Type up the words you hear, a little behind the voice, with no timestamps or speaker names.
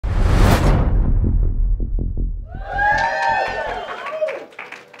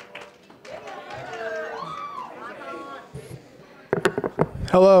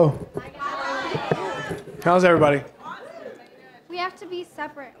Hello. How's everybody? We have to be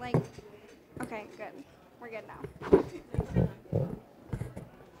separate, like, okay, good. We're good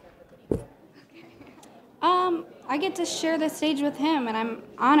now. I get to share the stage with him, and I'm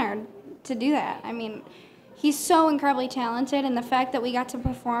honored to do that. I mean, he's so incredibly talented, and the fact that we got to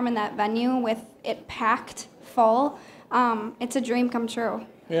perform in that venue with it packed full, it's a dream come true.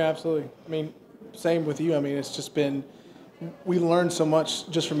 Yeah, absolutely. I mean, same with you. I mean, it's just been, we learned so much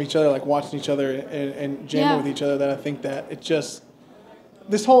just from each other, like watching each other and jamming with each other, that I think that it just,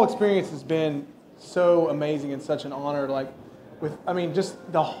 this whole experience has been so amazing and such an honor. Like, with, I mean,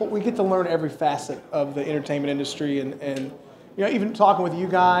 just the whole, we get to learn every facet of the entertainment industry, and you know, even talking with you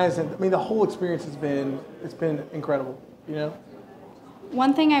guys, and I mean, the whole experience has been, it's been incredible, you know?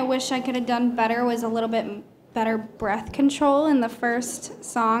 One thing I wish I could have done better was a little bit better breath control in the first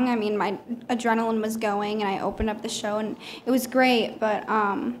song. I mean, my adrenaline was going, and I opened up the show, and it was great, but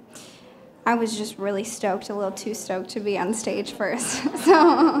I was just really stoked, a little too stoked to be on stage first.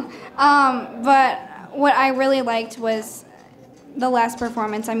 So, but what I really liked was the last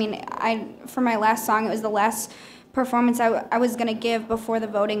performance. I mean, for my last song, it was the last performance I was going to give before the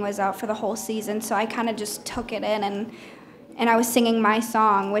voting was out for the whole season, so I kind of just took it in, and I was singing my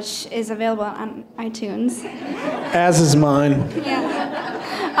song, which is available on iTunes. As is mine.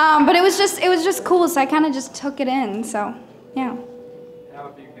 Yeah. But it was just cool, so I kind of just took it in, so, yeah. How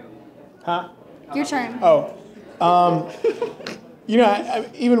about you, Kelly? Huh? Your turn. Oh. You know,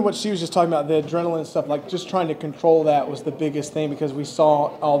 even what she was just talking about, the adrenaline and stuff, like just trying to control that was the biggest thing, because we saw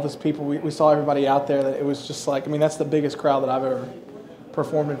all this people, we saw everybody out there, that it was just like, I mean, that's the biggest crowd that I've ever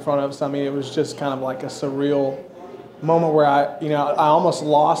performed in front of. So, I mean, it was just kind of like a surreal moment where I almost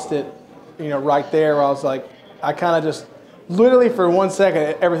lost it, you know, right there, where I was like, I kind of just, literally for 1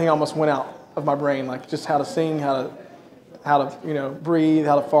 second, everything almost went out of my brain, like just how to sing, how to, you know, breathe,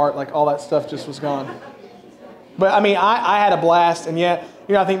 how to fart, like all that stuff just was gone. But I mean, I had a blast, and yet,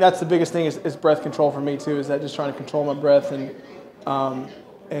 you know, I think that's the biggest thing is breath control for me too. Is that just trying to control my breath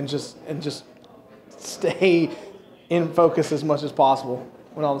and just stay in focus as much as possible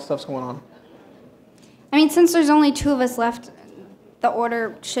when all this stuff's going on. I mean, since there's only 2 of us left, the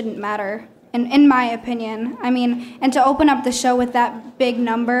order shouldn't matter, in my opinion. I mean, and to open up the show with that big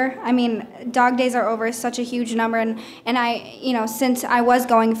number, I mean, Dog Days Are Over is such a huge number, and I, you know, since I was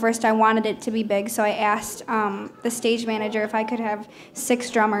going first, I wanted it to be big, so I asked the stage manager if I could have 6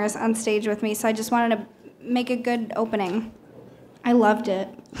 drummers on stage with me, so I just wanted to make a good opening. I loved it.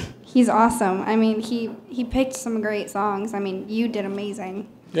 He's awesome. I mean, he picked some great songs. I mean, you did amazing.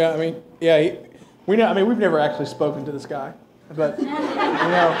 Yeah, I mean, yeah, we've never actually spoken to this guy. But you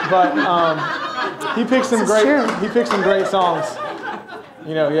know, but he picked some great songs.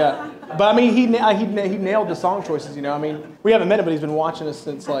 You know, yeah. But I mean, he nailed the song choices. You know, I mean, we haven't met him, but he's been watching us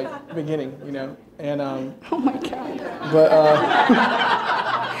since like the beginning. You know, and oh my God. But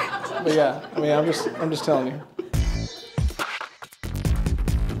but yeah, I mean, I'm just telling you.